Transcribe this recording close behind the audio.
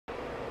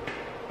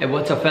Hey,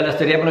 what's up fellas?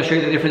 Today I'm going to show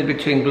you the difference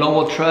between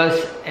global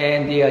truss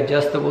and the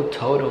adjustable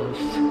totems.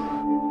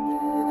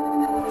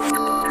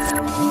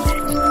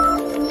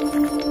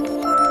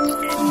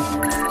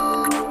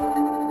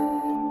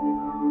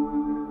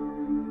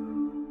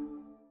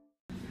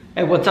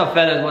 Hey, what's up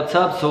fellas? What's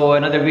up? So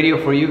another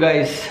video for you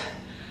guys.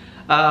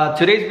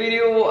 Today's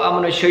video I'm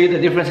going to show you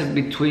the differences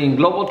between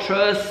global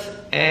truss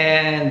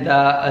and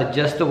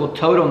adjustable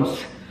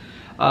totems.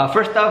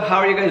 First off, how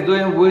are you guys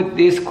doing with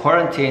this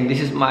quarantine?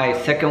 This is my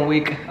second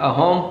week at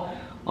home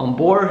on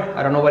board.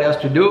 I don't know what else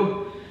to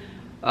do.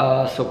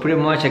 So pretty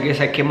much I guess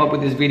I came up with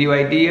this video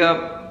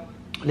idea.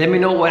 Let me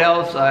know what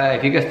else,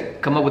 if you guys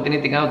come up with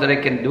anything else that I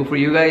can do for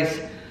you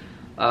guys.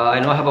 I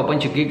know I have a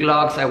bunch of gig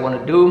logs I want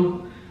to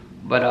do,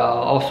 but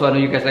also I know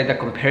you guys like the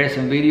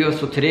comparison videos.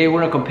 So today we're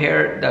going to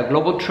compare the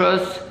global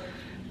truss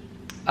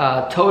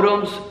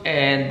totems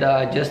and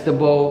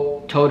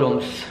adjustable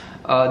totems.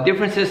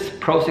 Differences,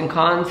 pros and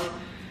cons.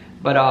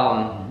 But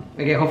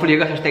again, hopefully you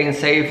guys are staying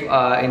safe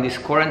in this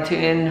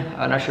quarantine.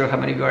 I'm not sure how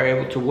many of you are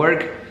able to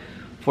work.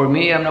 For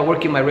me, I'm not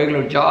working my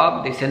regular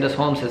job. They sent us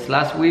home since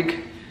last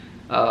week.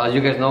 As you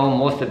guys know,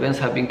 most events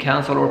have been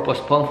canceled or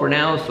postponed for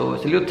now, so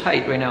it's a little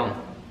tight right now.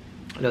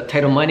 A little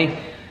tight on money.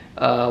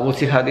 We'll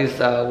see how this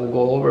will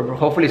go over. But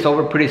hopefully it's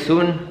over pretty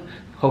soon.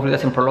 Hopefully it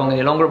doesn't prolong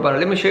any longer. But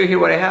let me show you here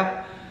what I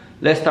have.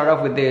 Let's start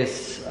off with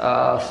this.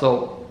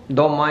 So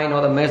don't mind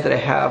all the mess that I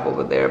have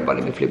over there, but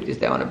let me flip this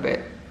down a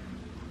bit.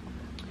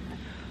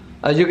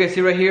 As you can see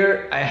right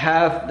here, I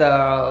have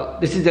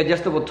this is the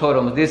adjustable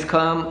totems. These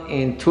come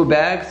in 2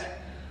 bags.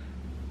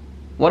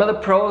 One of the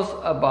pros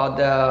about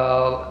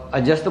the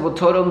adjustable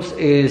totems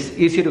is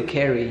easy to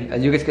carry.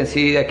 As you guys can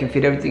see, I can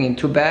fit everything in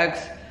 2 bags.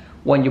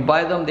 When you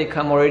buy them, they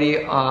come already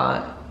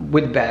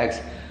with bags.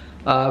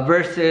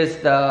 Versus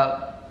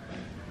the,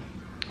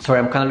 sorry,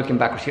 I'm kind of looking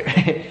backwards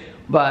here.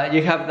 But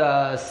you have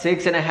the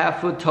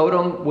 6.5-foot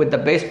totem with the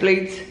base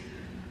plates.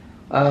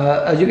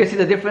 As you can see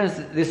the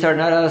difference, these are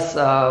not as,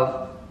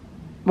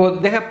 well,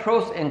 they have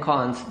pros and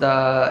cons,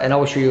 and I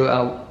will show you.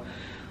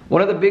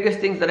 One of the biggest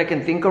things that I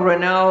can think of right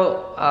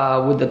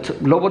now with the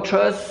global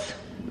truss,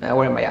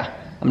 where am I at?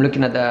 I'm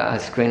looking at the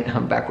screen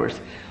backwards.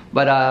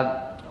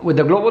 But with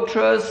the global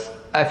truss,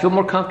 I feel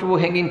more comfortable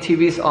hanging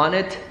TVs on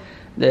it.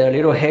 They're a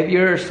little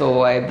heavier,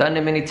 so I've done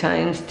it many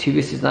times.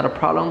 TVs is not a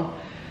problem.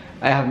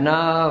 I have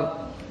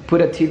not put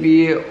a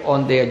TV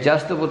on the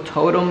adjustable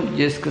totem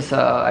just because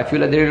I feel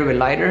like they're a little bit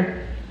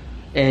lighter,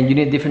 and you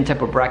need different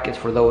type of brackets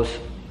for those.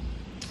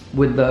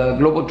 With the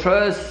global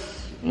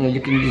truss, you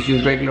can just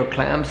use regular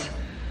clamps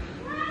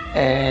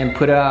and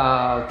put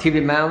a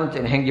TV mount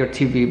and hang your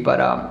TV. But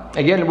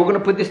again, we're gonna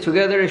put this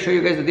together and show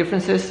you guys the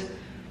differences.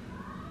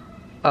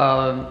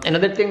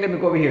 Another thing, let me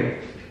go over here.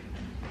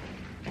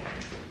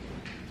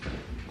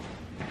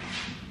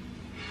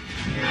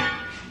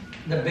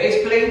 The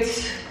base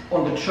plates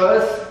on the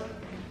truss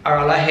are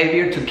a lot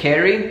heavier to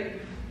carry,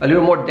 a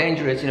little more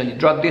dangerous. You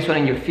drop this one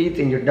on your feet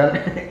and you're done.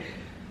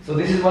 So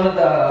this is one of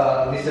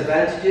the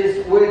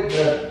disadvantages with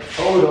the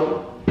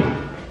totem.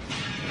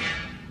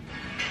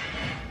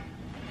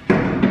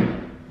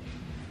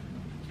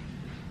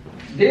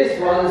 These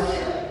ones,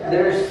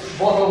 there's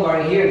both of them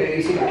are here, they're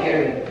easy to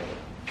carry.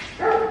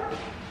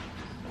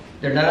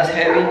 They're not as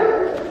heavy,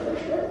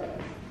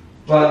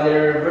 but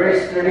they're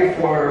very sturdy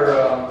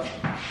for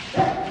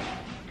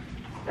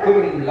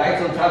putting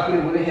lights on top,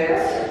 putting wooden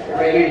heads.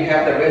 Right here you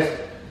have the rest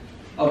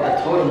of the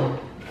totem.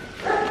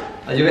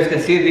 As you guys can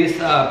see, these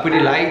are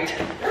pretty light.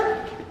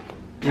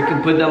 You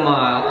can put them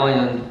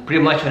on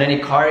pretty much on any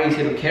car,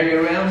 easy to carry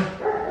around.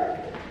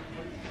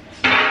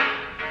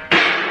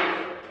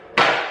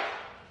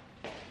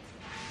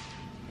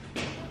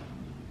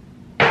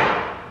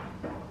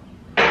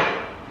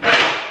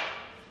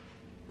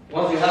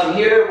 Once you have them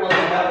here, once you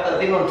have the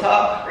thing on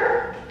top,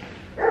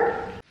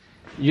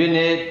 you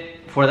need,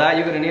 for that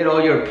you're gonna need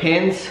all your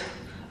pins.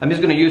 I'm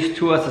just gonna use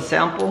 2 as a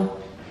sample.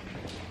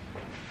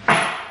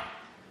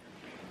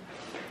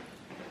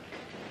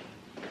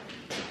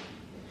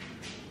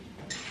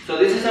 So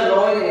this is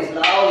annoying and it's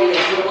loud. You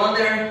can put them on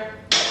there.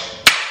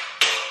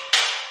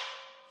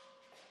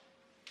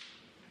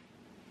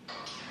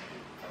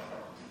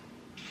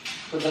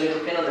 Put the little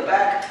pin on the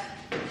back.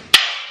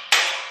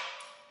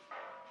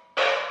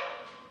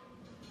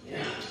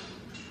 Yeah.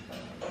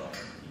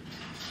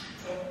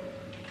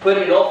 Put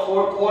it in all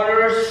 4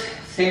 corners.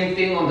 Same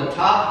thing on the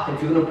top.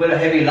 If you're gonna put a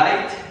heavy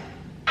light,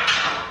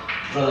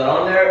 throw that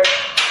on there.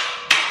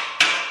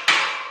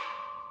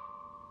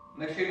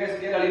 Make sure you guys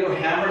get a little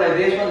hammer like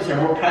this one. These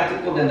are more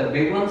practical than the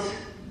big ones.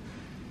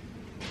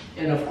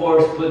 And of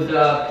course, put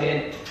the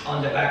pin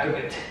on the back of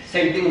it.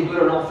 Same thing, do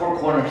it on all 4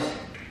 corners.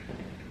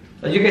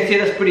 As you can see,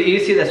 that's pretty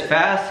easy, that's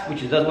fast,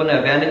 which is one of the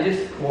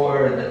advantages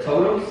for the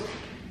totems.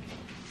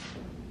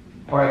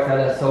 Alright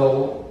fellas,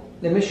 so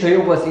let me show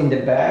you what's in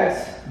the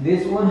bags.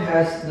 This one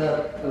has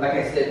the, like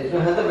I said, this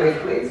one has the base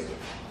plates.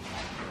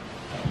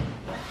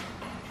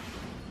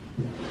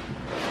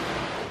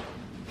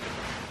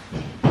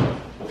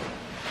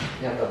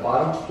 You have the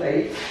bottom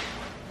plate,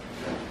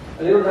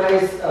 a little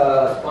nice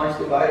sponge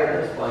divider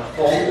and a sponge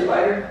foam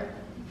divider.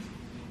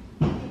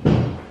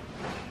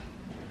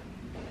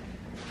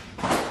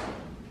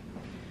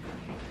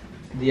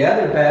 The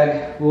other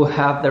bag will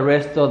have the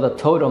rest of the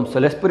totem. So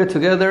let's put it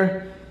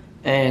together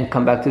and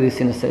come back to this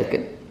in a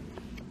second.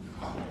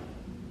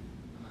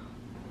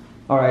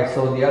 Alright,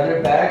 so the other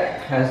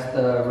bag has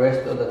the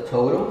rest of the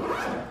totem.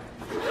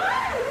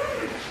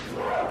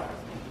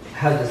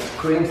 Has the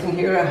screens in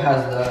here,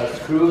 has the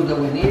screws that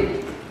we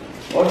need.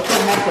 Also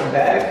has a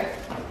bag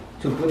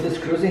to put the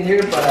screws in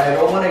here, but I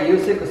don't want to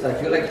use it because I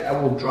feel like I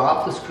will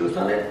drop the screws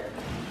on it.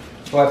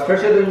 So I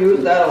personally don't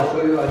use that. I'll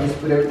show you. I just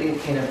put everything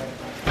in a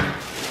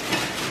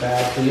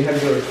bag. So you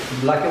have your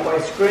black and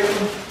white screen.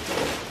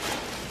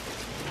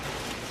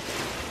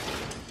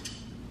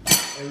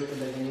 Everything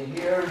that you need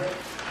here.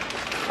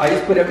 I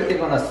just put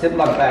everything on a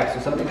Ziploc bag, so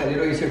something a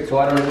little easier so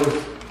I don't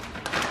lose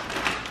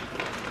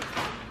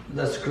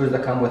the screws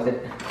that come with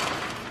it.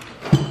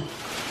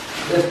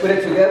 Let's put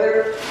it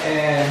together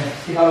and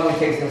see how long it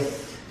takes us.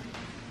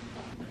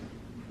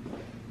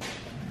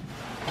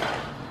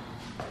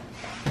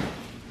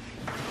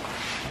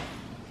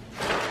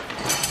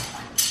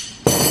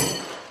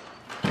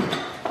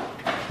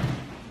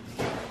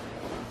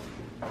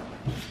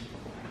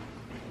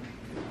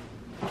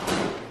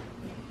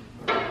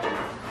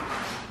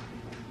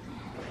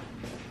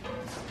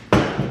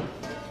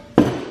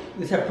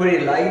 These are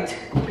pretty light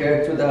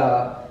compared to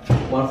the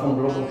one from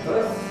Global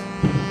Truss.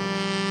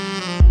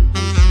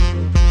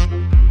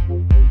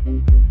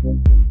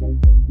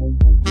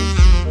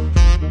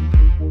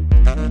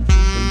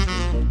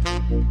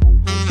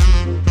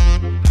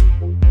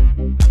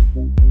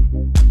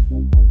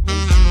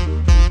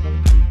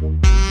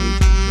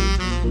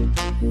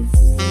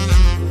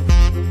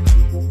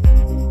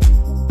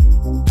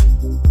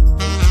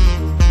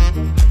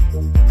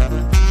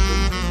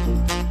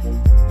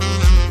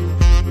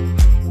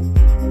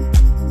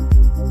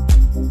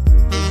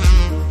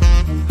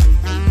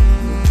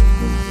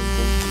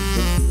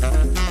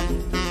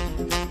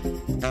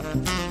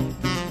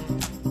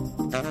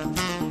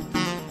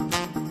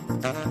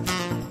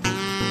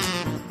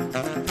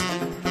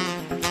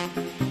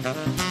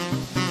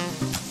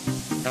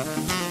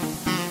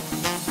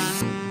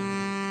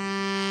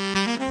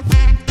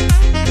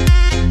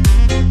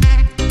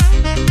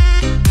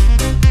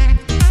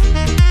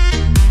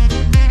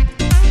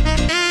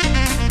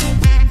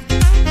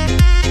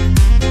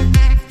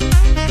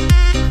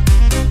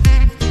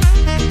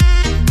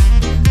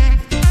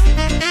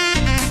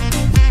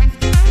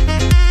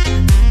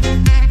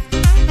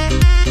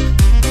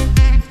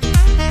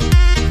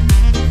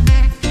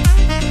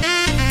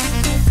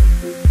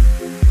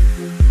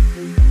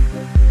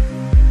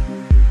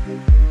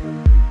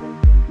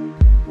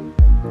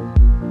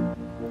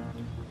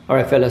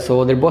 Alright fellas,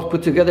 so they're both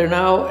put together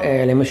now,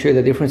 and let me show you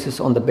the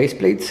differences on the base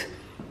plates.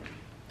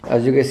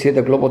 As you can see,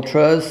 the Global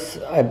Truss,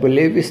 I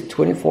believe is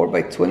 24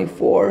 by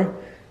 24,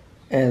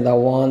 and the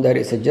one that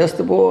is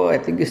adjustable, I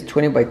think is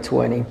 20 by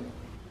 20.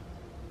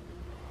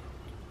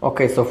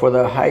 Okay, so for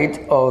the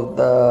height of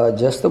the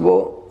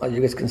adjustable, as you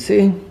guys can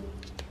see,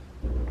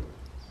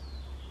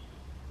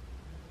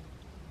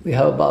 we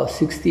have about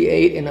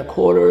 68 and a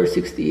quarter,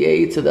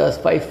 68, so that's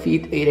 5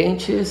 feet 8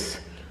 inches.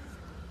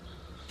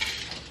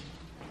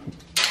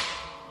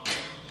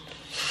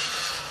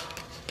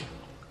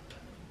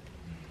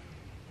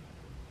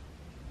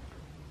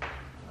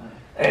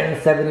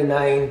 And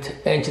 79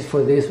 inches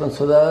for this one,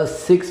 so that's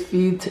 6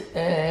 feet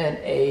and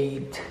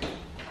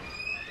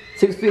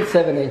 6 feet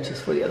 7 inches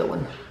for the other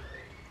one.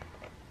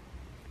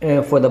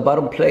 And for the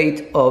bottom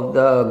plate of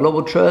the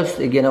Global Truss,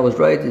 again I was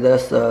right,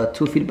 that's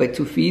 2 feet by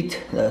 2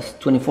 feet, that's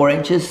 24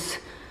 inches.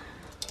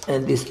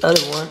 And this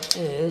other one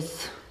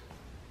is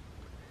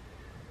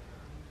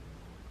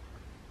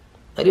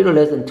a little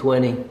less than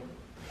 20.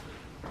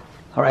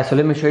 Alright, so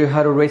let me show you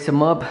how to raise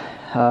them up.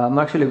 I'm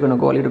actually going to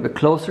go a little bit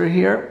closer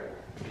here.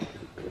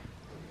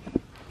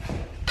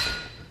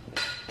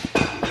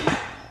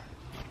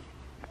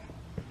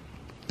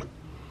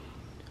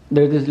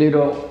 There's this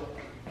little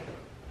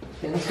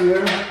things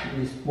here,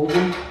 just move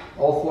them,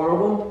 all 4 of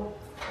them.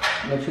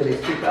 Make sure they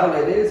stick out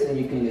like this and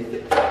you can lift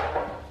it.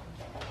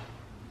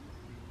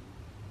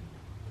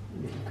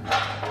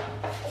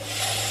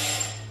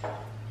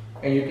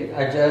 And you can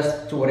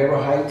adjust to whatever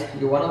height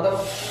you want on them.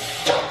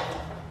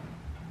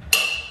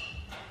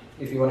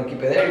 If you want to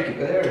keep it there, you keep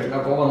it there. If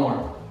not, go one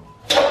more.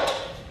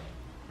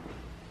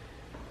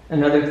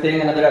 Another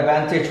thing, another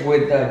advantage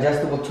with the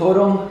adjustable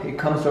totem, it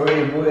comes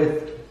already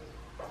with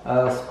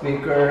a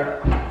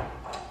speaker,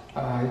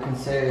 you can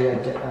say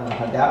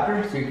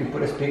adapter, so you can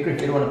put a speaker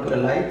if you don't want to put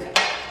a light.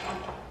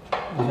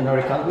 This one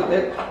already comes with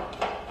it.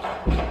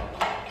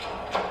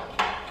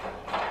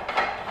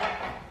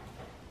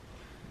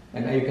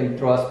 And now you can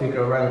throw a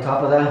speaker right on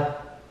top of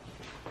that.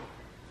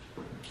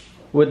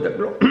 With the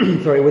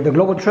with the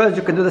Global Truss,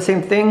 you can do the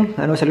same thing.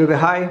 I know it's a little bit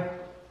high.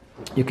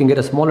 You can get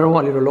a smaller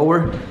one, a little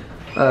lower,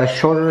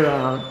 shorter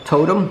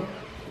totem.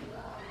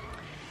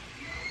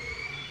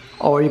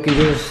 Or you can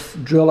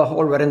just drill a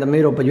hole right in the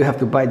middle, but you have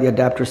to buy the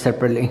adapter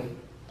separately.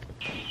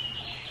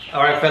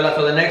 Alright fellas,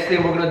 so the next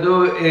thing we're going to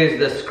do is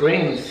the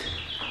screens.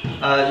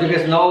 As you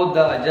guys know,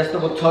 the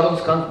adjustable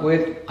totems come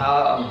with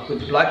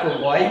black or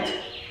white.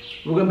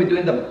 We're gonna be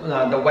doing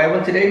the white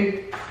one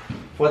today.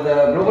 For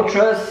the global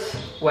truss,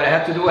 what I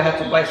have to do, I have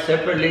to buy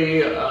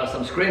separately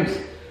some screens.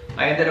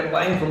 I ended up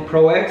buying from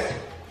Pro X.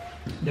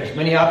 There's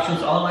many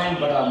options online,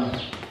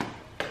 but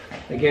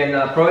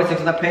again, Pro X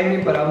is not paying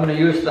me, but I'm gonna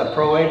use the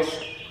Pro X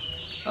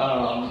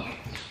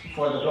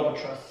for the global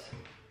truss.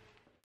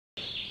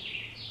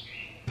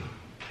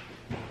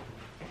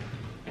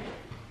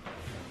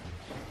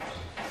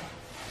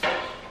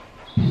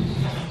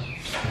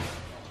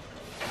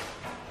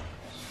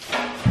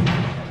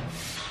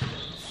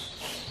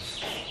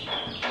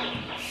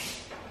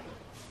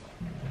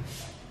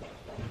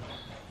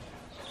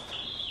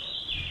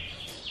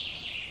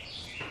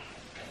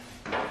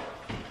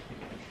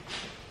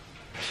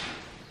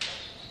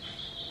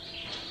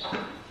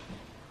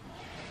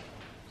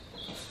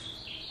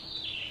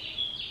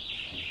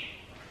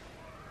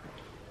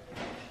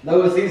 That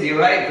was easy,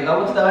 right? So that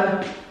one's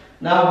done.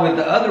 Now with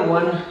the other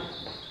one,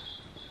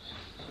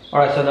 all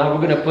right, so now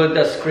we're gonna put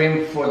the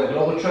screen for the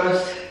global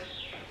truss.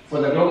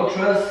 For the global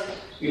truss,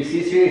 it's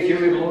easier if you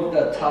remove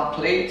the top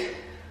plate,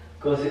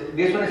 because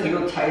this one is a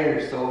little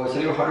tighter, so it's a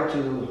little harder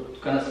to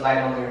kind of slide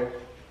on there.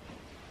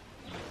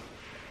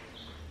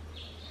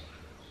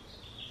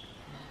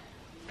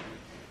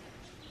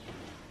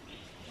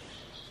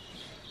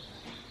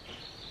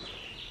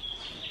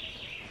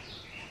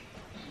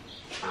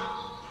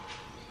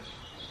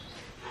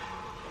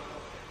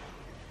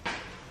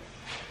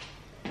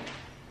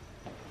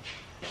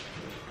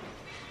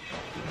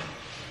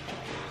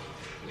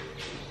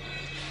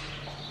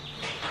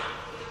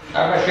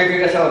 I'm not sure if you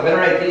guys have a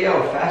better idea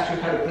or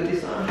faster how to put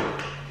this on.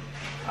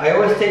 I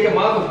always take them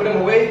off and put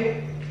them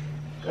away.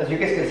 As you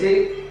guys can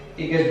see,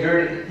 it gets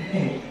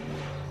dirty.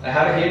 I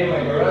have it here in my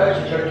garage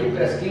and try to keep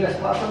it as clean as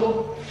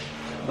possible,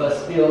 but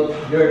still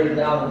dirty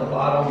down on the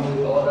bottom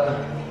with all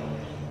the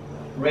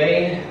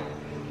rain.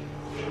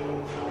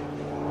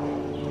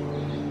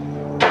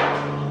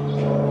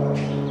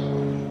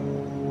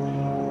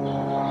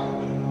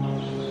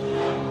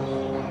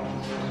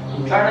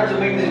 I'm trying not to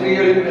make this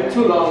video a little bit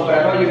too long, but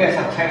I know you guys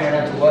have time right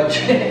now to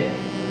watch.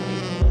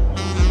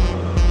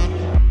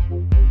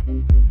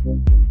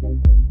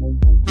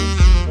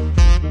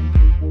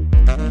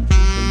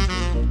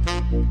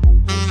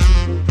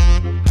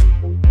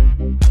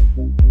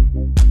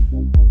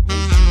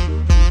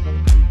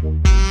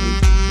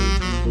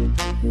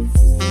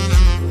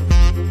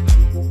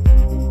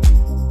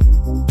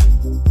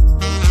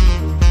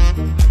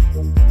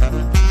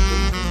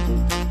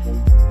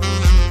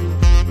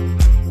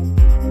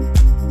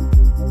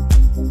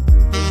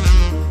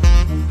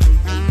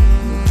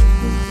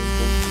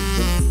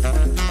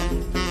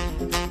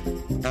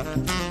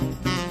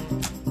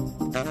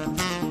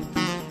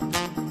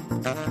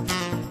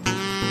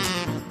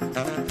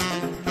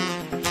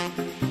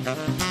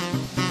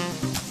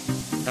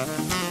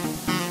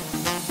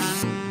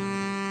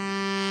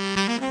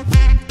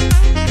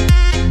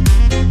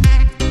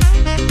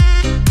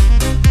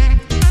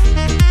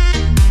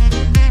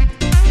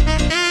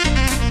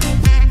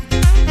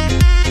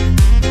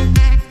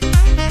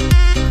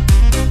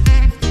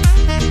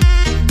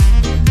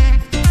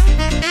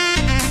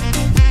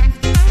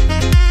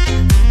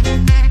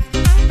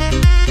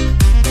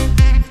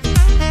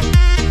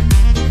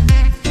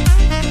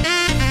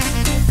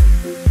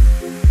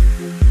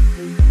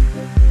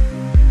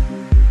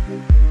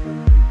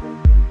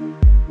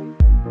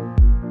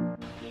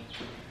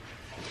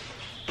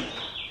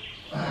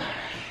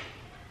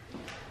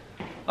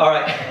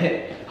 Alright,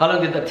 how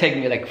long did that take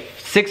me? Like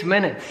 6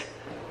 minutes.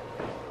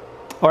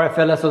 Alright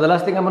fellas, so the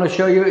last thing I'm going to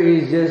show you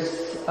is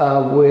just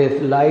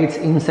with lights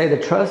inside the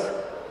truss.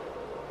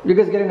 You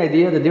guys get an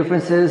idea of the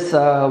differences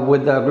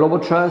with the global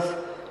truss.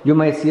 You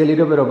might see a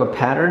little bit of a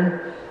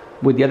pattern.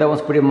 With the other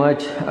ones pretty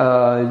much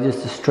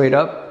just straight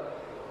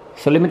up.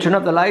 So let me turn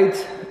up the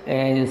lights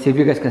and see if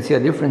you guys can see a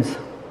difference.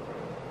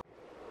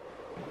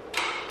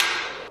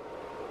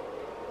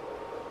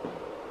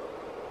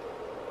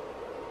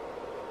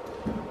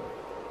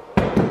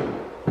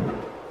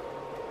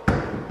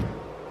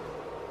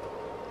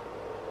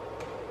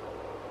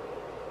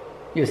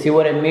 You see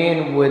what I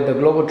mean with the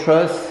global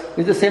truss?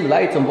 It's the same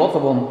lights on both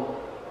of them.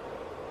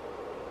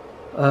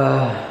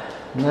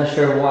 I'm not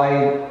sure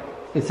why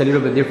it's a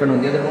little bit different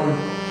on the other one.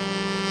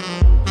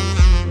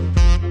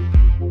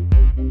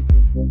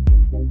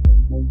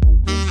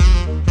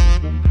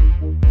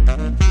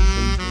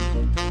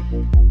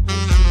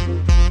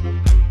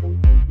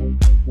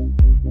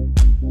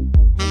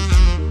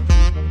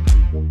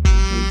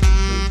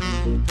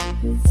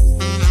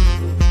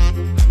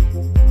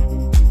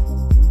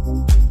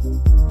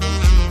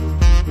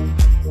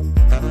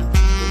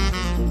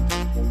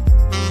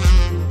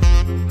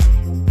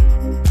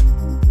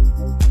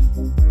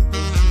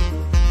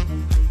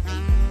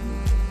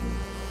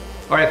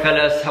 Alright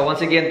fellas, once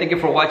again, thank you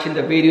for watching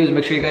the videos.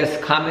 Make sure you guys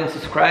comment,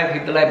 subscribe,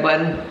 hit the like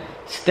button.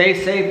 Stay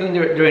safe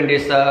during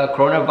this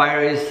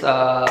coronavirus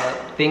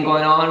thing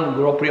going on.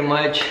 We're all pretty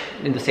much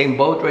in the same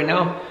boat right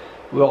now.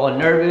 We're all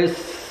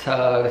nervous,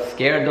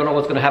 scared, don't know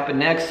what's going to happen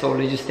next, so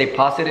let's just stay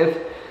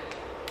positive.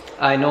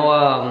 I know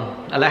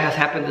a lot has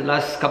happened the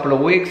last couple of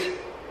weeks.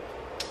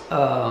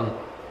 All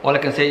I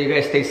can say, you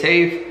guys stay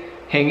safe,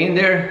 hang in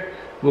there.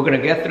 We're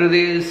gonna get through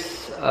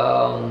this.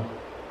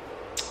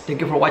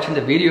 Thank you for watching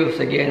the videos.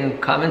 Again,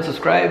 comment,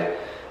 subscribe.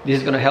 This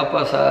is gonna help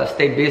us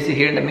stay busy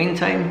here in the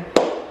meantime.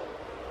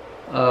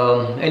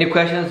 Any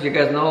questions, you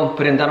guys know,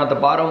 put them down at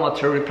the bottom. I'll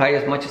try to reply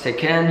as much as I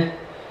can.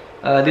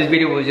 This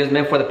video was just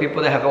meant for the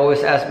people that have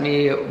always asked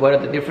me what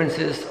are the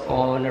differences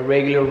on a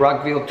regular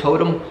Rockville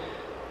totem,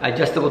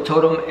 adjustable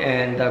totem,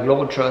 and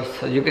global truss.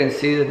 So you can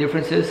see the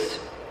differences.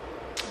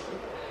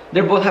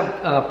 They both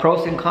have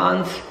pros and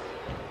cons.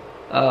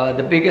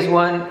 The biggest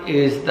one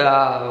is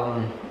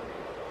the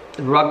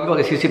Rockville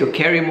is easy to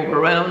carry, move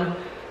around.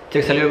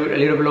 Takes a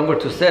little bit longer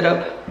to set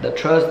up. The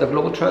truss, the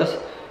global truss,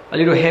 a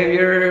little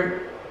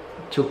heavier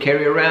to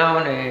carry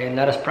around and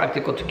not as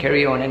practical to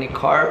carry on any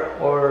car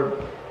or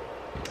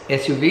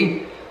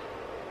SUV.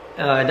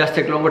 It does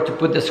take longer to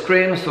put the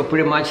screens, so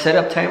pretty much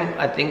setup time,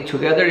 I think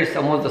together is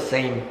almost the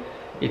same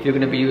if you're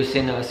going to be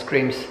using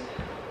screens.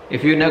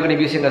 If you're not going to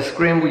be using a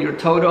screen with your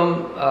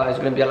totem, it's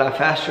going to be a lot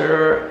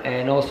faster,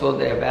 and also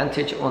the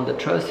advantage on the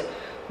truss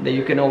that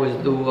you can always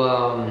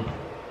do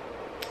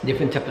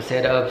different type of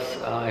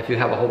setups if you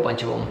have a whole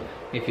bunch of them,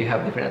 if you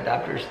have different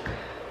adapters.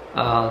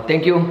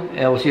 Thank you,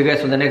 and we'll see you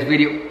guys on the next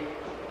video.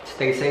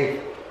 Stay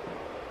safe.